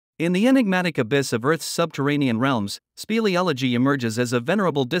In the enigmatic abyss of Earth's subterranean realms, speleology emerges as a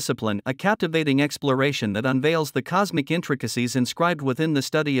venerable discipline, a captivating exploration that unveils the cosmic intricacies inscribed within the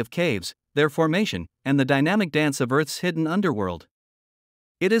study of caves, their formation, and the dynamic dance of Earth's hidden underworld.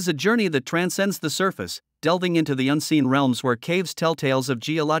 It is a journey that transcends the surface, delving into the unseen realms where caves tell tales of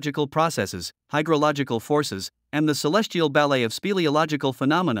geological processes, hydrological forces, and the celestial ballet of speleological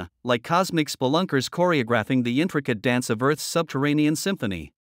phenomena, like cosmic spelunkers choreographing the intricate dance of Earth's subterranean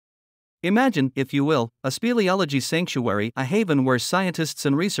symphony. Imagine, if you will, a speleology sanctuary, a haven where scientists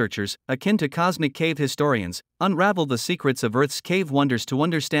and researchers, akin to cosmic cave historians, unravel the secrets of Earth's cave wonders to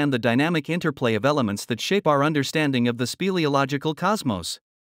understand the dynamic interplay of elements that shape our understanding of the speleological cosmos.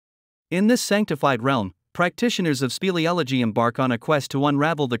 In this sanctified realm, practitioners of speleology embark on a quest to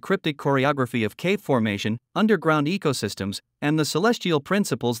unravel the cryptic choreography of cave formation, underground ecosystems, and the celestial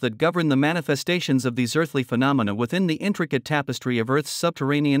principles that govern the manifestations of these earthly phenomena within the intricate tapestry of Earth's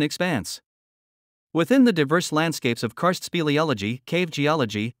subterranean expanse. Within the diverse landscapes of karst speleology, cave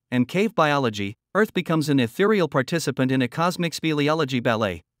geology, and cave biology, Earth becomes an ethereal participant in a cosmic speleology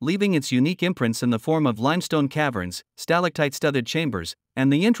ballet, leaving its unique imprints in the form of limestone caverns, stalactite-studded chambers,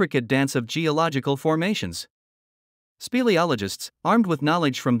 and the intricate dance of geological formations. Speleologists, armed with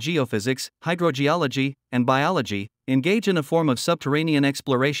knowledge from geophysics, hydrogeology, and biology, engage in a form of subterranean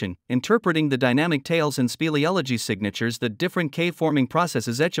exploration, interpreting the dynamic tales and speleology signatures that different cave-forming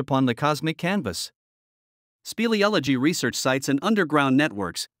processes etch upon the cosmic canvas. Speleology research sites and underground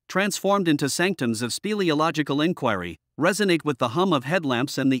networks, transformed into sanctums of speleological inquiry, resonate with the hum of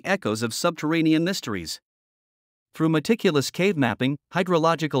headlamps and the echoes of subterranean mysteries. Through meticulous cave mapping,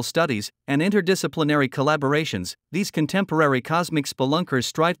 hydrological studies, and interdisciplinary collaborations, these contemporary cosmic spelunkers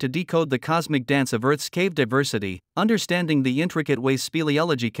strive to decode the cosmic dance of Earth's cave diversity, understanding the intricate ways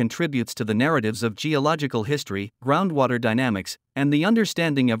speleology contributes to the narratives of geological history, groundwater dynamics, and the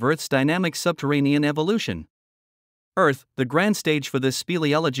understanding of Earth's dynamic subterranean evolution. Earth, the grand stage for this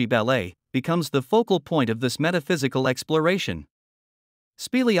speleology ballet, becomes the focal point of this metaphysical exploration.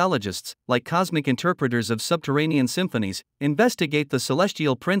 Speleologists, like cosmic interpreters of subterranean symphonies, investigate the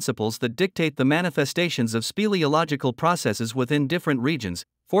celestial principles that dictate the manifestations of speleological processes within different regions,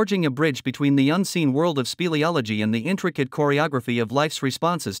 forging a bridge between the unseen world of speleology and the intricate choreography of life's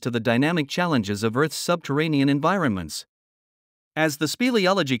responses to the dynamic challenges of Earth's subterranean environments. As the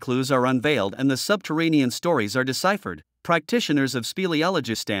speleology clues are unveiled and the subterranean stories are deciphered, practitioners of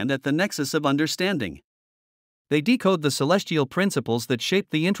speleology stand at the nexus of understanding. They decode the celestial principles that shape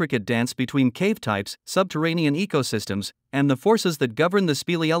the intricate dance between cave types, subterranean ecosystems, and the forces that govern the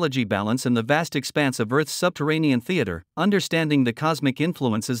speleology balance in the vast expanse of Earth's subterranean theater, understanding the cosmic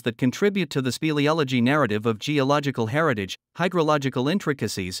influences that contribute to the speleology narrative of geological heritage, hydrological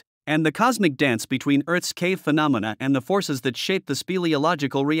intricacies, and the cosmic dance between Earth's cave phenomena and the forces that shape the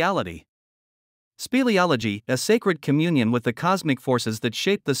speleological reality. Speleology, a sacred communion with the cosmic forces that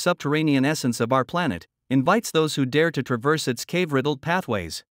shape the subterranean essence of our planet, invites those who dare to traverse its cave-riddled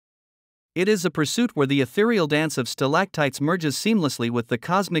pathways. It is a pursuit where the ethereal dance of stalactites merges seamlessly with the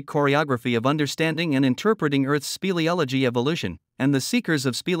cosmic choreography of understanding and interpreting Earth's speleology evolution, and the seekers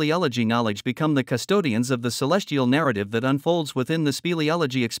of speleology knowledge become the custodians of the celestial narrative that unfolds within the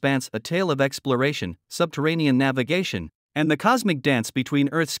speleology expanse, a tale of exploration, subterranean navigation, and the cosmic dance between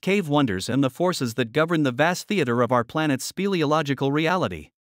Earth's cave wonders and the forces that govern the vast theater of our planet's speleological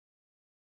reality.